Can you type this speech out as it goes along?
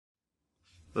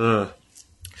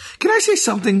Can I say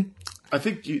something? I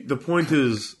think the point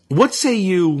is... What say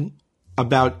you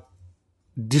about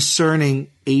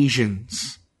discerning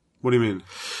Asians? What do you mean?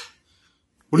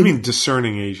 What do you mean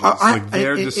discerning Asians?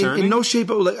 They're discerning? In no shape,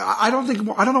 I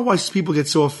don't know why people get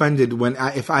so offended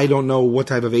if I don't know what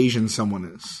type of Asian someone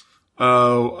is.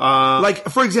 Like,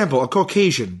 for example, a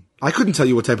Caucasian. I couldn't tell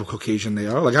you what type of Caucasian they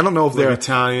are. Like, I don't know if they're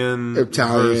Italian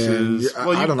versus,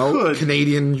 I don't know,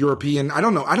 Canadian, European. I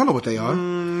don't know what they are.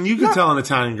 You can tell an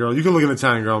Italian girl. You can look at an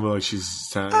Italian girl and be like, she's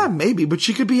Italian. Maybe, but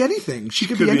she could be anything. She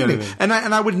could be anything. And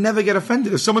I would never get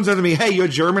offended if someone said to me, "Hey, you're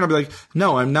German." I'd be like,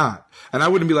 "No, I'm not." And I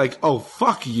wouldn't be like, "Oh,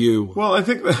 fuck you." Well, I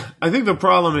think the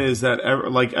problem is that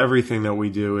like everything that we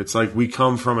do, it's like we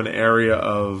come from an area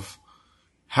of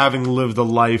having lived a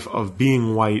life of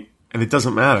being white, and it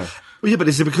doesn't matter. Well, yeah, but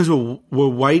is it because we're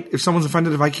white? If someone's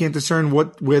offended, if I can't discern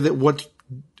what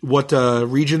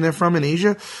region they're from in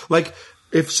Asia, like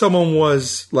if someone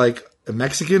was like a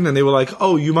Mexican and they were like,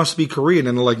 "Oh, you must be Korean,"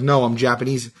 and they're like, "No, I'm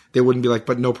Japanese," they wouldn't be like,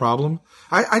 "But no problem."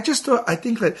 I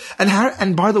think that,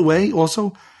 and by the way,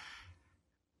 also,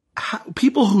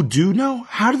 people who do know,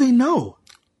 how do they know?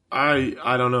 I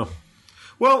don't know.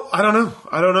 Well, I don't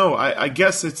know. I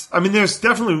guess there's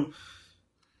definitely.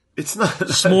 It's not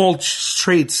small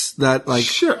traits that like.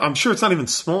 Sure, I'm sure it's not even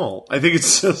small. I think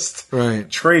it's just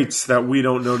traits that we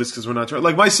don't notice because we're not.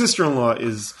 Like my sister-in-law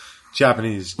is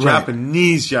Japanese.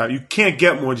 You can't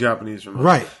get more Japanese from her.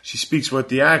 Right. She speaks with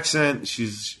the accent.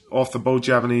 She's off the boat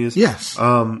Japanese. Yes.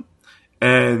 And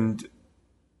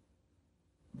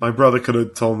my brother could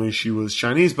have told me she was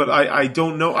Chinese, but I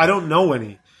don't know. I don't know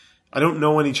any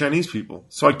Chinese people,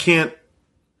 so I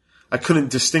couldn't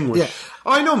distinguish. Yeah.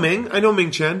 Oh, I know Ming. I know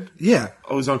Ming Chen. Yeah.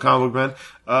 Always on Comic Book Man.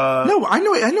 No, I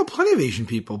know plenty of Asian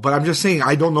people, but I'm just saying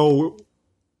I don't know.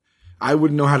 I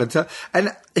wouldn't know how to tell.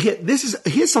 And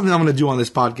here's something I'm going to do on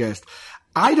this podcast.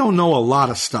 I don't know a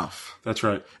lot of stuff. That's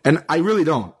right. And I really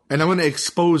don't. And I'm going to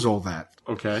expose all that.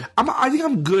 Okay. I think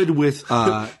I'm good with.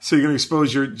 So you're going to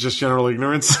expose your just general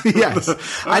ignorance? Yes.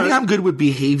 I think I'm good with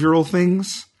behavioral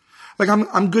things. Like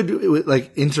I'm good with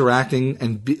like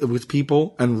interacting with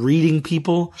people and reading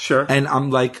people. Sure. And I'm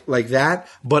like that.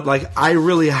 But like I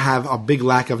really have a big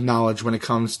lack of knowledge when it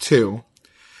comes to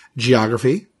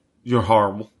geography. You're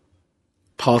horrible.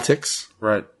 Politics.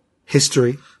 Right.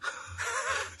 History.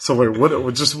 So wait, what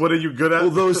are you good at?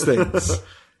 All those things.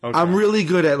 Okay. I'm really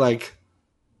good at like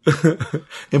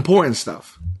important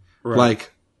stuff. Right.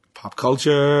 Like pop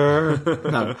culture.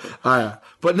 No.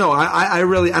 But no, I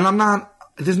really, and I'm not.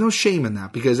 There's no shame in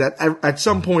that because at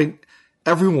some point,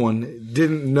 everyone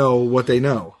didn't know what they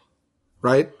know,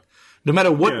 right? No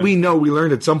matter what we know, we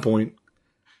learned at some point.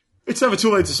 It's never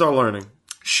too late to start learning.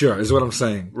 Sure, is what I'm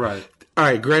saying. Right. All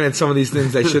right, granted, some of these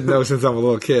things I should know since I'm a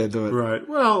little kid. But. Right.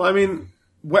 Well, I mean,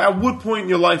 at what point in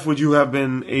your life would you have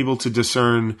been able to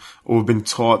discern or have been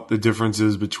taught the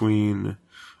differences between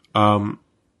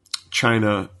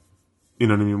China, you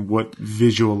know what I mean, what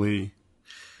visually...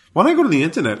 Why don't I go to the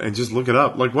internet and just look it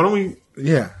up? Like, why don't we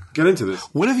get into this?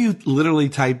 What if you literally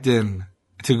typed in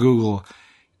to Google,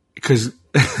 because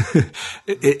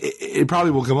it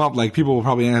probably will come up, like people will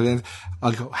probably answer,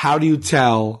 like, how do you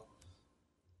tell,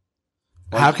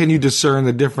 how can you discern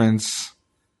the difference?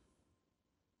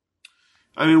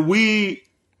 I mean,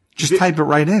 just type it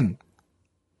right in.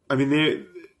 I mean,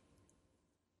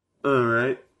 all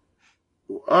right.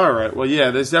 Well,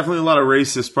 yeah, there's definitely a lot of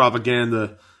racist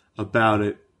propaganda about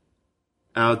it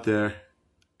out there.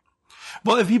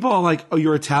 Well, if people are like, "Oh,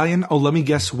 you're Italian," oh, let me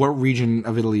guess what region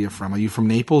of Italy you're from. Are you from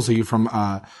Naples? Are you from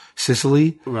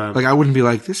Sicily? Right. Like, I wouldn't be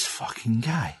like, this fucking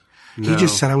guy. No. He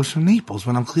just said I was from Naples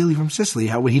when I'm clearly from Sicily.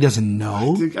 How he doesn't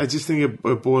know? I just think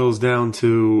it boils down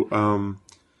to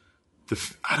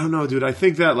I don't know, dude. I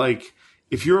think that like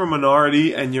if you're a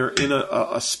minority and you're in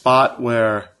a spot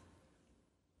where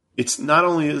it's not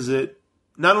only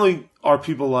are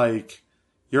people like,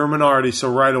 you're a minority,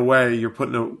 so right away you're put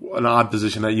in an odd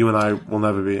position that you and I will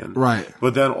never be in. Right.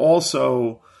 But then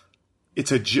also,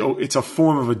 it's a joke. It's a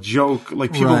form of a joke.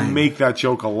 Like people make that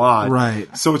joke a lot.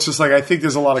 Right. So it's just like I think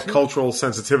there's a lot of cultural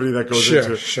sensitivity that goes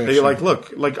into it. Sure. You're like,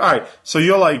 look, like all right. So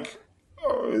you're like,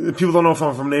 people don't know if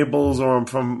I'm from Naples or I'm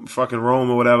from fucking Rome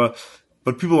or whatever.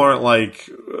 But people aren't like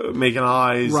making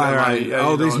eyes. Right.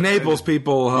 These Naples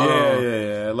people.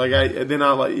 Yeah. Like they're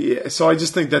not like. So I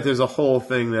just think that there's a whole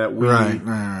thing that we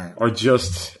are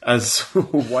just as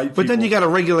white people. But then you got a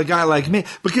regular guy like me.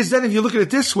 Because then if you look at it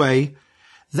this way,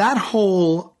 that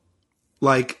whole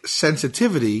like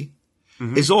sensitivity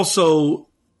is also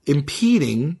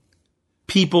impeding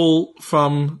people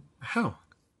from how?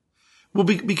 Well,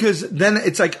 because then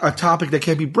it's like a topic that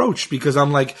can't be broached because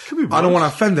I'm like, I don't want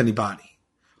to offend anybody.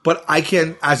 But I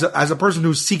can't, as a person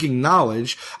who's seeking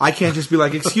knowledge, I can't just be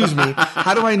like, excuse me,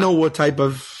 how do I know what type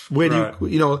of, where do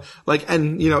you, like,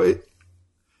 and,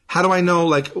 how do I know,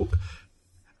 like,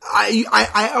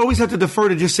 I always have to defer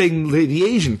to just saying the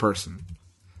Asian person.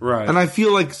 Right. And I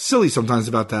feel like silly sometimes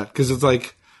about that, because it's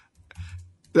like,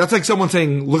 that's like someone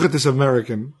saying, look at this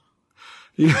American.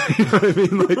 You know what I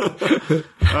mean? Like,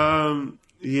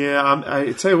 yeah,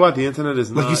 I tell you what, the internet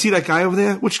is not. Like, you see that guy over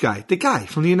there? Which guy? The guy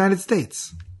from the United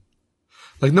States.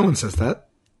 Like, no one says that.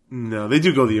 No, they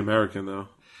do go the American, though.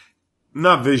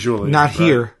 Not visually. Not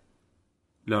here.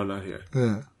 No, not here.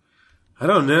 Yeah. I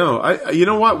don't know. You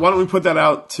know what? Why don't we put that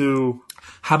out to...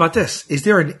 How about this? Is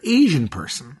there an Asian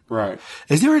person? Right.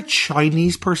 Is there a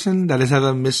Chinese person that has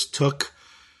ever mistook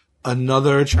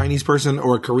another Chinese person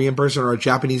or a Korean person or a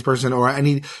Japanese person or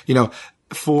any,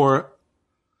 for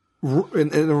in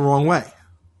the wrong way?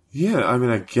 Yeah, I mean,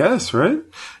 I guess, right?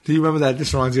 Do you remember that?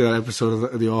 This reminds you of that episode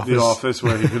of The Office. The Office,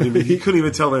 where he couldn't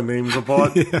even tell their names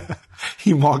apart. Yeah.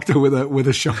 He marked it with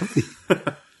a Sharpie.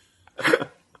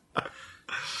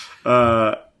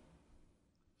 I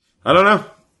don't know.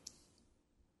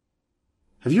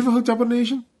 Have you ever hooked up with an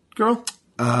Asian girl?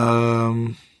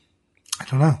 I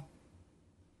don't know.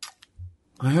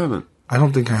 I haven't. I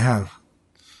don't think I have.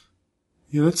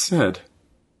 Yeah, that's sad.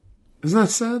 Isn't that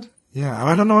sad? Yeah,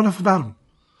 I don't know enough about them.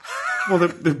 Well,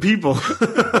 they're people.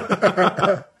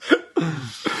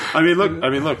 I mean,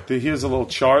 look. Here's a little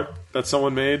chart that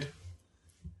someone made.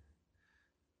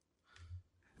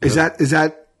 Is that?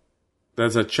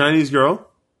 That's a Chinese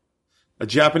girl, a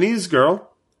Japanese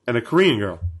girl, and a Korean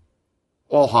girl.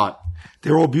 All hot.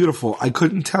 They're all beautiful. I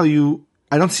couldn't tell you.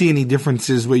 I don't see any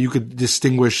differences where you could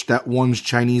distinguish that one's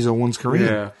Chinese or one's Korean.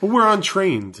 Yeah, but we're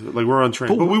untrained. Like, we're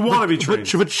untrained. But we want to be trained.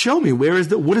 But show me, what is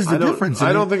the difference?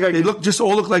 I don't think they just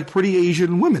all look like pretty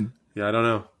Asian women. Yeah, I don't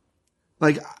know.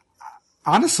 Like,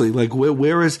 honestly, like,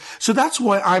 where is, so that's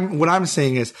why what I'm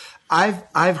saying is,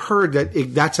 I've heard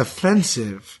that that's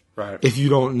offensive. Right. If you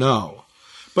don't know.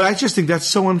 But I just think that's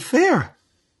so unfair.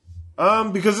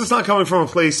 Because it's not coming from a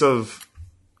place of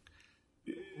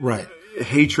right.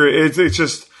 hatred. It's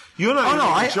just you and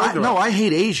I. I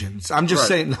hate Asians. I'm just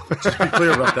saying. Just be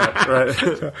clear about that,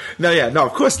 right? No,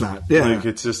 of course not. Yeah, like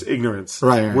it's just ignorance,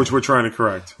 right? Which we're trying to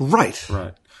correct, right?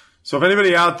 So if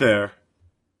anybody out there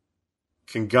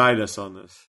can guide us on this.